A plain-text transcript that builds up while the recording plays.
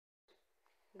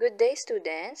Good day,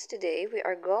 students. Today we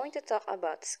are going to talk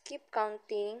about skip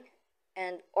counting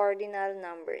and ordinal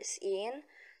numbers in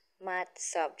math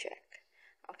subject.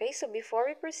 Okay, so before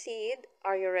we proceed,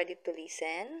 are you ready to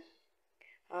listen?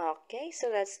 Okay, so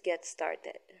let's get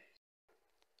started.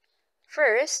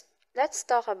 First, let's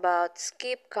talk about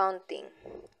skip counting.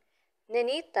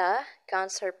 Nenita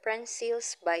counts her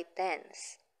pencils by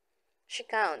tens. She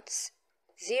counts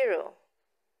 0,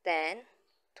 10,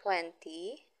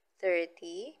 20,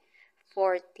 30,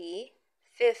 40,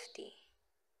 50.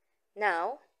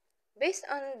 Now, based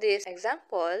on this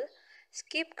example,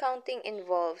 skip counting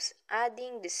involves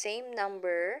adding the same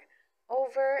number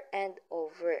over and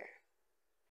over.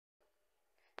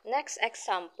 Next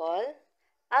example,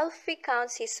 Alfie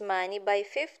counts his money by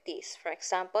 50s. For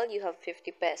example, you have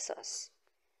 50 pesos.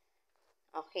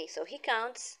 Okay, so he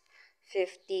counts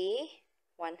 50,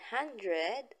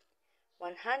 100,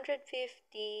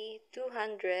 150,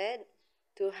 200,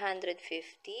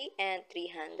 250, and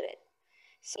 300.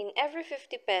 So in every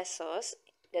 50 pesos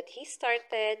that he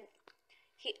started,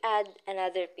 he add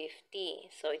another 50.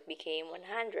 So it became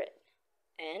 100.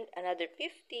 And another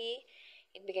 50,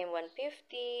 it became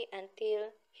 150 until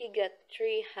he got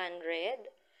 300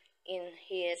 in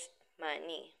his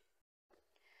money.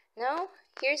 Now,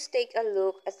 here's take a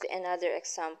look at another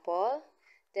example.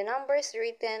 The numbers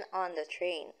written on the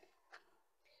train.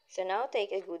 So now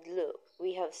take a good look.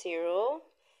 We have 0,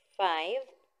 5,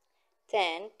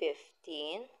 10,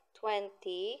 15,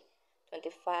 20,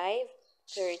 25,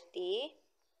 30,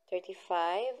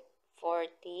 35,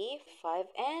 45,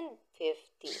 and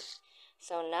 50.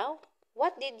 So now,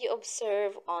 what did you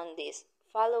observe on this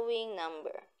following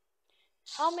number?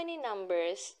 How many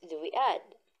numbers do we add?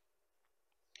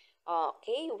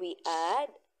 Okay, we add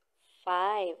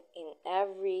 5 in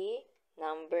every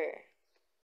number.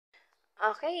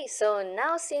 Okay, so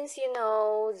now since you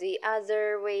know the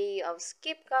other way of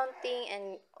skip counting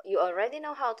and you already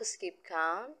know how to skip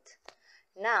count,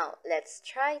 now let's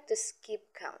try to skip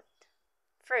count.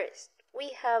 First,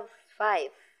 we have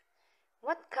 5.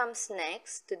 What comes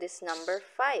next to this number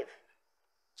 5?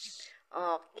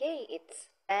 Okay, it's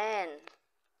 10.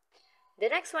 The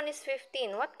next one is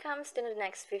 15. What comes to the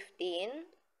next 15?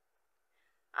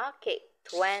 Okay,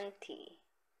 20.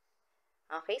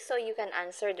 Okay, so you can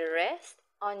answer the rest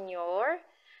on your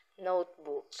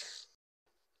notebook.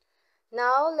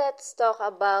 Now, let's talk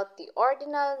about the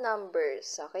ordinal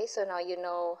numbers. Okay, so now you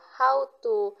know how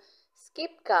to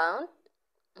skip count.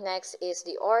 Next is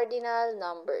the ordinal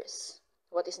numbers.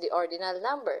 What is the ordinal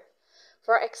number?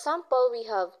 For example, we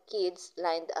have kids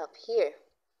lined up here.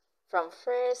 From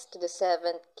first to the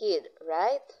 7th kid,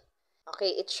 right?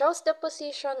 Okay, it shows the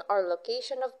position or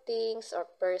location of things or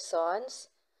persons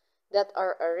that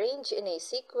are arranged in a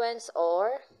sequence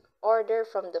or order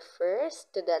from the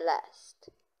first to the last.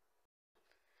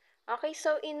 Okay,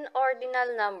 so in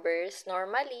ordinal numbers,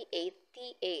 normally a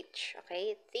TH,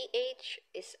 okay, TH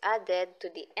is added to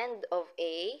the end of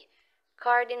a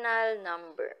cardinal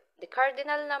number. The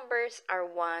cardinal numbers are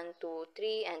 1, 2,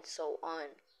 3, and so on.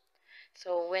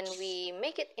 So when we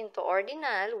make it into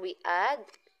ordinal, we add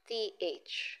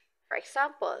TH. For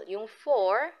example, yung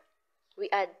 4, we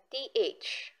add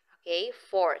TH. Okay,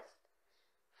 4th,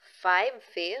 5,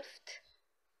 5th,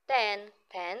 10,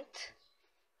 10th,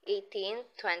 18,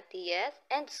 20th,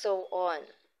 and so on.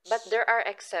 But there are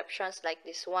exceptions like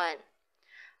this one.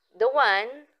 The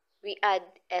one, we add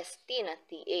ST, not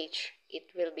TH.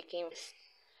 It will become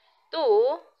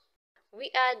 2, we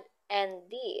add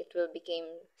ND. It will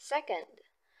become second.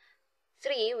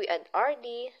 3, we add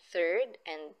RD, third.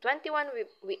 And 21,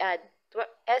 we add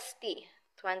ST,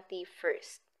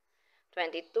 21st.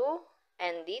 22,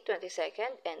 ND,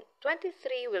 22nd, and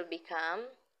 23 will become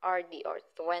RD or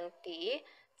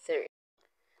 23rd.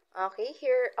 Okay,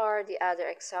 here are the other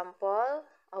example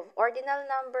of ordinal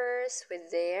numbers with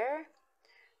their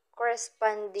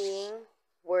corresponding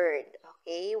word.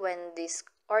 Okay, when these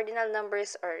ordinal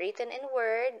numbers are written in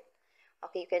word,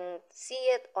 okay, you can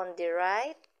see it on the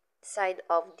right side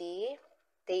of the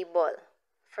table.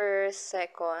 First,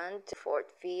 second,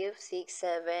 fourth, fifth, sixth,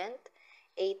 seventh,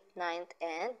 8th, 9th,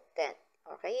 and 10th.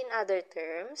 Okay, in other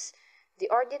terms, the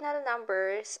ordinal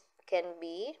numbers can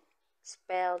be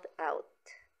spelled out.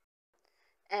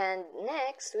 And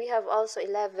next, we have also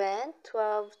 11th,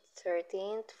 12th,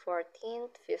 13th,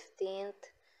 14th, 15th,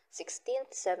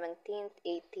 16th, 17th,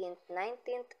 18th,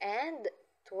 19th, and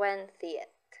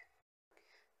 20th.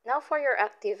 Now for your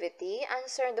activity,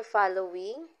 answer the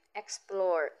following.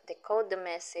 Explore, decode the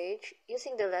message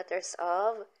using the letters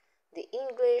of the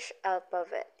English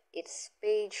alphabet. It's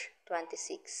page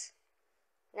 26.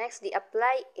 Next, the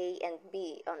apply A and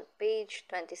B on page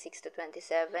 26 to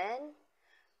 27.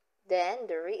 Then,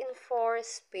 the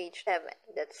reinforce page 7.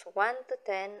 That's 1 to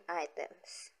 10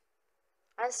 items.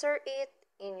 Answer it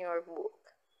in your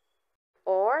book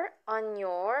or on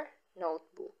your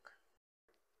notebook.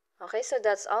 Okay, so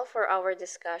that's all for our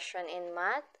discussion in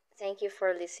math. Thank you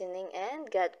for listening and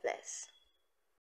God bless.